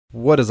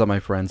What is up, my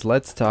friends?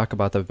 Let's talk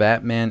about the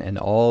Batman and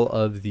all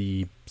of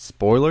the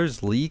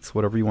spoilers, leaks,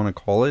 whatever you want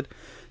to call it.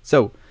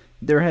 So,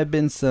 there have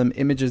been some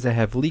images that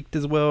have leaked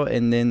as well,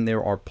 and then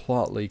there are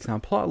plot leaks. Now,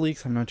 plot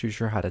leaks, I'm not too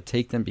sure how to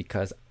take them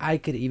because I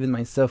could even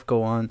myself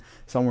go on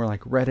somewhere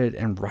like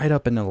Reddit and write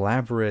up an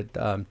elaborate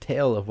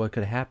tale of what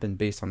could happen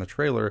based on the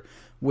trailer,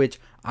 which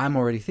I'm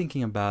already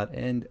thinking about.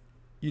 And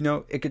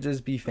it could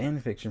just be fan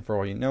fiction for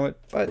all you know it.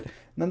 But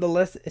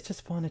nonetheless, it's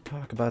just fun to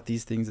talk about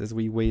these things as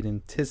we wait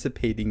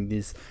anticipating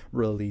this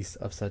release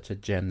of such a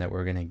gem that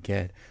we're going to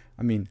get.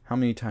 I mean, how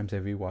many times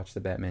have you watched the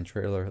Batman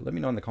trailer? Let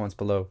me know in the comments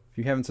below. If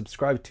you haven't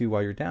subscribed to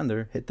while you're down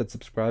there, hit that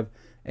subscribe.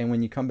 And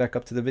when you come back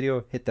up to the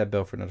video, hit that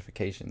bell for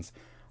notifications.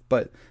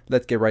 But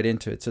let's get right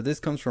into it. So this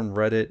comes from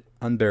Reddit,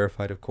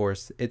 unverified of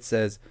course. It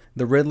says,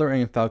 the Riddler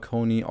and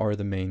Falcone are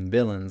the main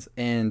villains.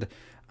 And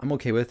I'm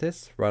okay with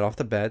this. Right off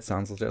the bat,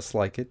 sounds just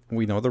like it.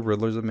 We know the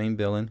Riddler's the main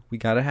villain. We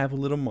gotta have a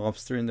little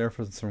mobster in there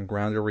for some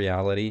grounded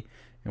reality,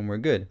 and we're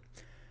good.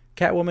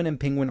 Catwoman and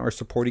Penguin are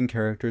supporting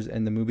characters,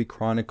 and the movie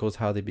chronicles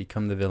how they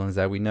become the villains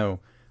that we know.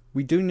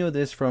 We do know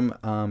this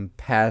from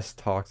past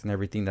talks and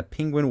everything, that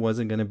Penguin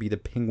wasn't going to be the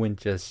Penguin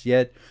just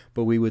yet,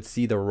 but we would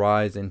see the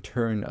rise and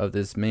turn of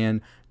this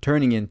man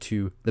turning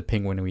into the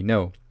Penguin we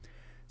know.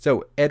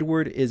 So,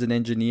 Edward is an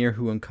engineer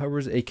who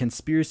uncovers a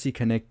conspiracy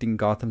connecting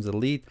Gotham's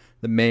elite,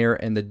 the mayor,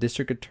 and the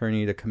district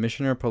attorney, the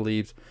commissioner of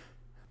police,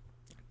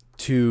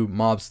 to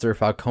mobster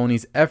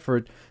Falcone's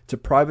effort to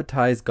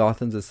privatize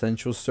Gotham's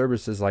essential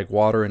services like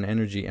water and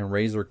energy and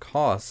raise their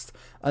costs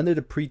under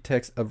the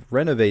pretext of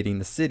renovating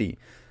the city.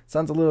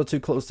 Sounds a little too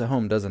close to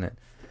home, doesn't it?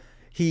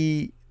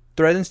 He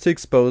threatens to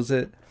expose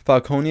it.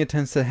 Falcone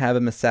attempts to have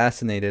him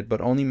assassinated,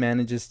 but only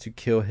manages to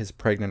kill his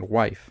pregnant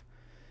wife.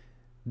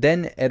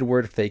 Then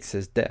Edward fakes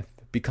his death,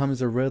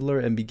 becomes a Riddler,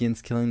 and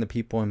begins killing the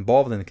people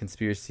involved in the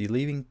conspiracy,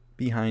 leaving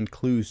behind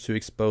clues to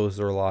expose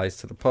their lies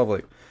to the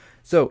public.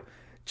 So,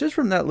 just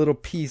from that little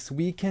piece,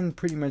 we can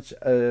pretty much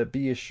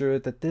be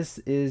assured that this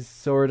is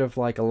sort of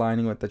like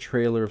aligning with the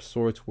trailer of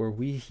sorts, where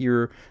we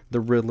hear the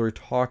Riddler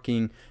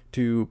talking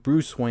to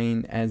Bruce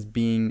Wayne as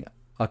being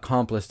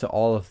accomplice to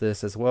all of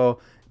this as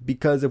well.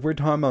 Because if we're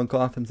talking about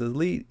Gotham's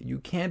elite, you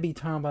can't be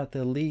talking about the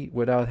elite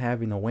without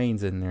having the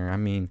Waynes in there. I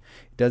mean,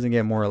 it doesn't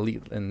get more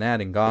elite than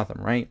that in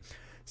Gotham, right?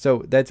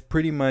 So that's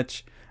pretty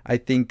much, I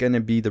think, going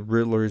to be the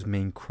Riddler's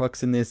main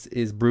crux in this.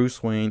 Is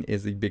Bruce Wayne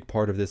is a big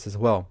part of this as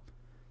well.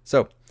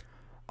 So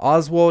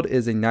Oswald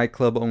is a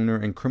nightclub owner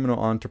and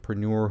criminal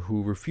entrepreneur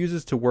who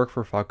refuses to work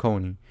for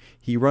Falcone.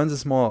 He runs a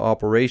small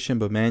operation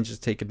but manages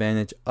to take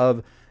advantage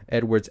of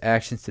Edward's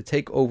actions to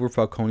take over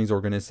Falcone's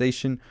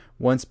organization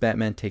once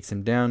Batman takes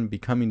him down,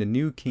 becoming the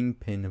new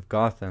kingpin of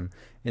Gotham.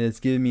 And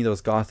it's giving me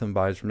those Gotham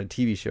vibes from the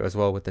TV show as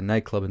well, with the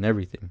nightclub and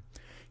everything.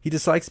 He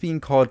dislikes being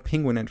called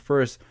Penguin at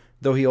first,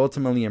 though he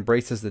ultimately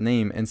embraces the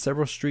name and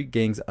several street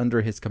gangs under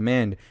his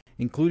command,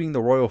 including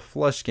the Royal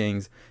Flush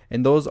gangs,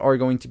 and those are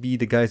going to be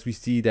the guys we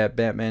see that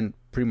Batman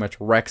pretty much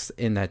wrecks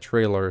in that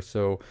trailer.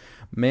 So,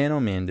 man oh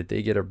man, did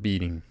they get a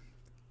beating.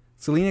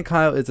 Selina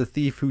Kyle is a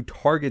thief who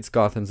targets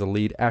Gotham's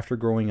elite after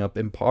growing up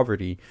in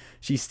poverty.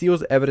 She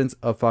steals evidence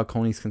of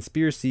Falcone's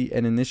conspiracy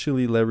and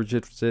initially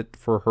leverages it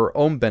for her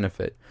own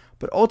benefit,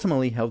 but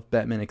ultimately helps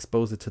Batman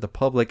expose it to the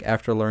public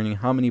after learning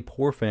how many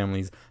poor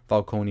families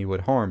Falcone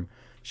would harm.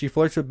 She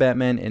flirts with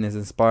Batman and is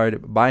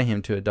inspired by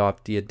him to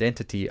adopt the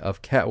identity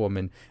of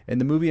Catwoman,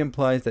 and the movie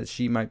implies that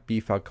she might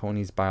be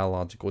Falcone's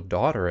biological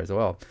daughter as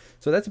well.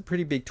 So that's a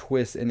pretty big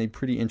twist and a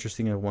pretty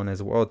interesting one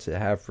as well to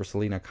have for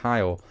Selina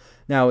Kyle.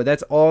 Now,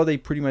 that's all they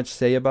pretty much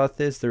say about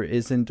this. There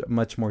isn't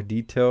much more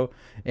detail,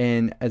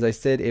 and as I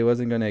said, it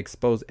wasn't going to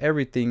expose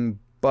everything,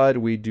 but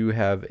we do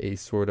have a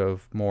sort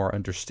of more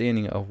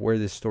understanding of where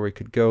this story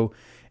could go.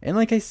 And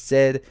like I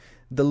said,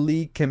 the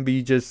leak can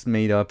be just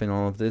made up in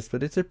all of this,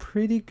 but it's a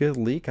pretty good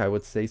leak, I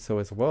would say so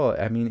as well.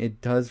 I mean,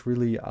 it does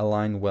really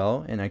align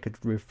well, and I could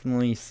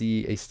definitely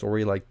see a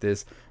story like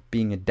this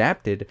being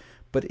adapted.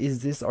 But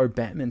is this our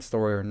Batman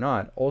story or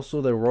not?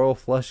 Also, the Royal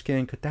Flush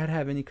Gang, could that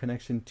have any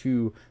connection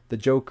to the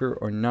Joker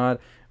or not?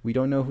 We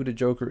don't know who the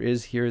Joker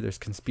is here. There's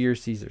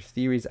conspiracies, there's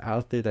theories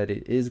out there that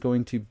it is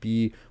going to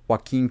be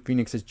Joaquin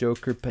Phoenix's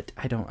Joker, but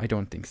I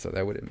don't think so.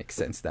 That wouldn't make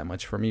sense that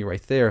much for me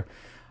right there.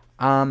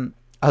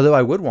 Although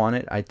I would want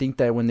it. I think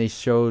that when they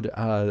showed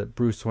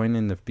Bruce Wayne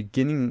in the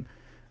beginning,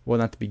 well,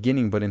 not the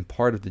beginning, but in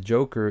part of the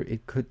Joker,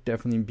 it could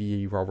definitely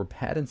be Robert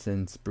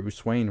Pattinson's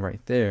Bruce Wayne right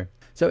there.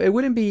 So it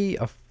wouldn't be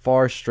a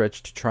far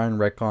stretch to try and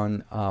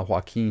retcon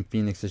Joaquin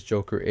Phoenix's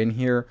Joker in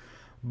here,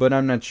 but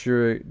I'm not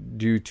sure,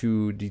 due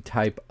to the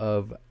type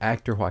of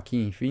actor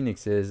Joaquin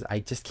Phoenix is, I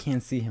just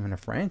can't see him in a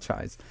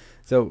franchise.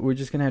 So we're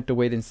just going to have to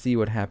wait and see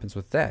what happens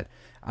with that.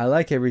 I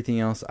like everything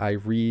else I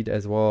read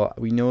as well.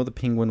 We know the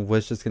Penguin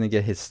was just going to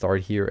get his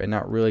start here and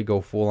not really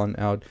go full on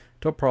out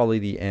till probably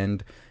the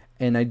end.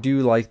 And I do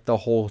like the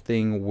whole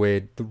thing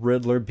with the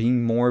Riddler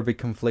being more of a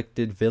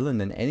conflicted villain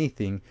than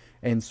anything,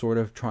 and sort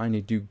of trying to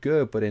do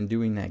good, but in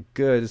doing that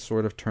good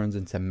sort of turns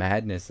into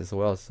madness as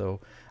well. So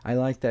I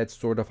like that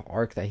sort of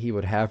arc that he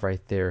would have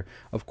right there.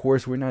 Of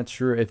course, we're not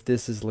sure if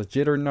this is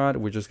legit or not.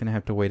 We're just gonna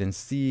have to wait and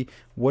see.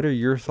 What are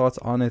your thoughts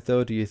on it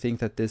though? Do you think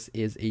that this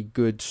is a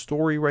good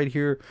story right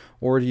here,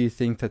 or do you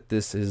think that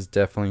this is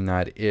definitely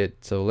not it?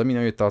 So let me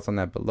know your thoughts on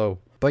that below.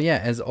 But yeah,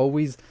 as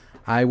always,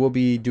 I will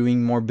be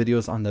doing more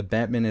videos on the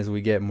Batman as we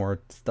get more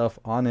stuff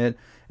on it,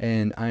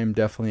 and I'm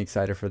definitely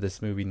excited for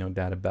this movie, no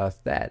doubt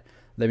about that.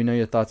 Let me know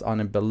your thoughts on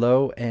it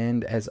below,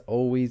 and as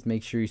always,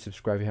 make sure you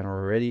subscribe if you haven't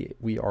already.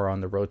 We are on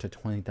the road to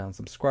 20,000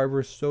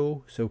 subscribers,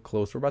 so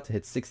close. We're about to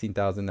hit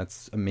 16,000.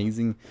 That's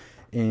amazing.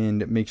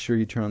 And make sure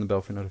you turn on the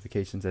bell for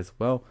notifications as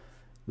well.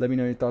 Let me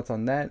know your thoughts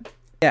on that.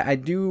 Yeah, I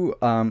do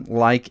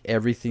like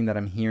everything that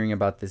I'm hearing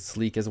about this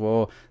leak as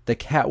well. The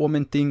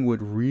Catwoman thing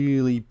would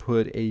really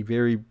put a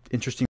very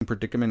interesting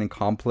predicament and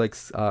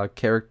complex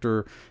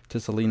character to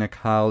Selina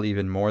Kyle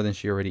even more than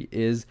she already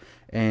is.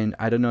 And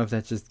I don't know if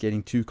that's just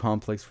getting too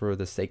complex for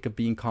the sake of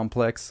being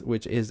complex,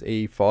 which is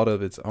a fault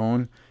of its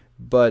own.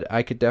 But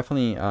I could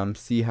definitely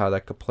see how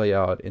that could play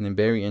out in a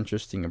very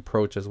interesting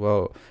approach as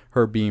well.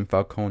 Her being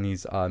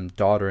Falcone's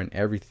daughter and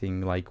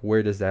everything, like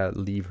where does that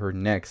leave her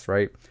next,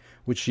 right?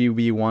 Would she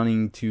be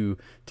wanting to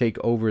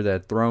take over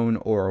that throne,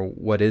 or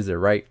what is it,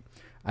 right?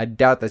 I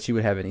doubt that she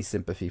would have any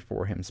sympathy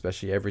for him,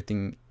 especially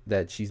everything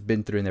that she's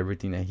been through and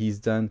everything that he's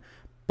done.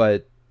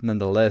 But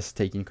nonetheless,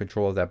 taking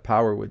control of that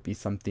power would be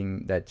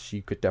something that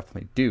she could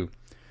definitely do.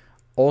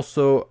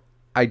 Also,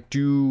 I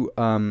do,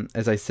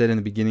 as I said in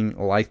the beginning,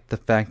 like the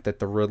fact that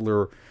the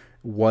Riddler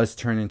was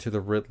turned into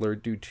the Riddler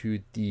due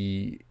to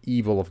the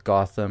evil of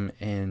Gotham,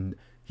 and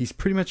he's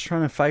pretty much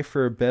trying to fight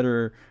for a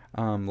better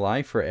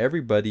life for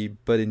everybody,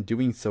 but in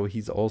doing so,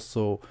 he's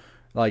also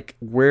like,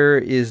 where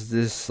is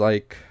this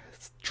like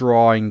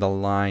drawing the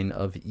line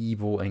of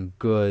evil and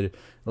good?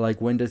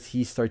 Like, when does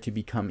he start to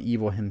become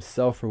evil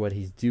himself for what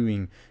he's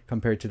doing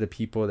compared to the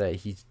people that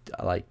he's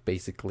like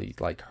basically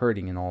like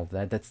hurting and all of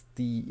that? That's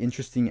the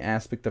interesting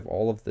aspect of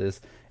all of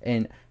this.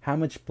 And how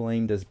much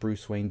blame does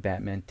Bruce Wayne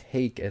Batman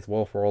take as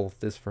well for all of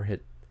this? For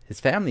his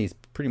family is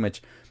pretty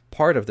much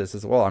part of this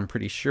as well, I'm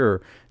pretty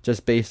sure,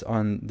 just based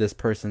on this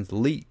person's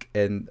leak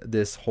and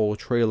this whole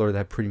trailer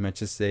that pretty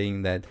much is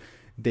saying that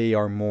they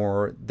are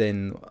more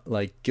than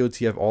like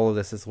guilty of all of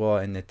this as well,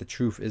 and that the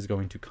truth is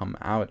going to come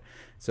out.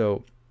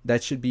 So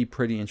that should be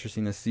pretty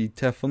interesting to see.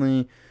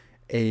 Definitely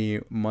a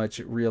much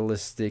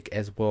realistic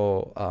as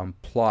well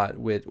plot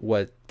with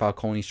what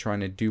Falcone's trying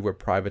to do with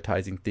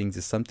privatizing things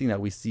is something that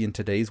we see in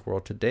today's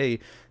world today,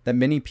 that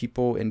many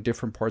people in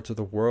different parts of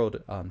the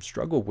world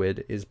struggle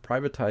with, is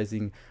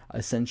privatizing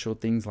essential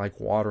things like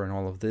water and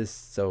all of this.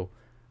 So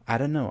I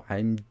don't know,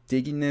 I'm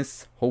digging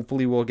this.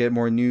 Hopefully we'll get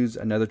more news,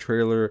 another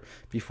trailer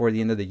before the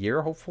end of the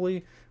year.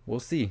 Hopefully, we'll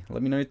see.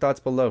 Let me know your thoughts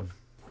below.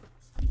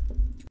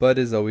 But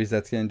as always,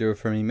 that's going to do it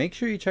for me. Make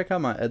sure you check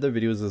out my other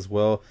videos as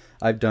well.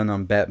 I've done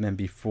on Batman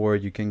before.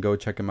 You can go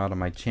check them out on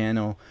my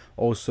channel.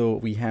 Also,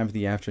 we have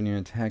the Afternoon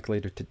Attack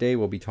later today.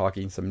 We'll be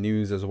talking some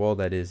news as well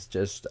that is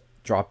just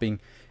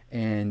dropping.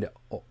 And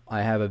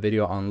I have a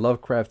video on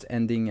Lovecraft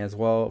Ending as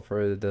well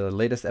for the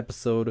latest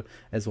episode,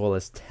 as well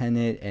as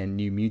Tenet and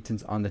New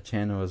Mutants on the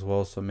channel as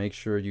well. So make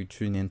sure you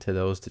tune into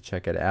those to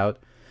check it out.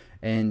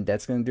 And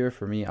that's going to do it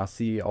for me. I'll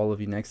see all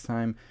of you next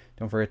time.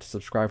 Don't forget to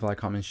subscribe, like,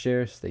 comment,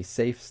 share. Stay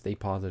safe, stay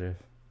positive.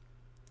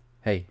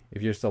 Hey,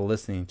 if you're still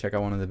listening, check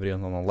out one of the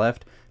videos on the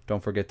left.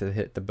 Don't forget to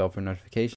hit the bell for notifications.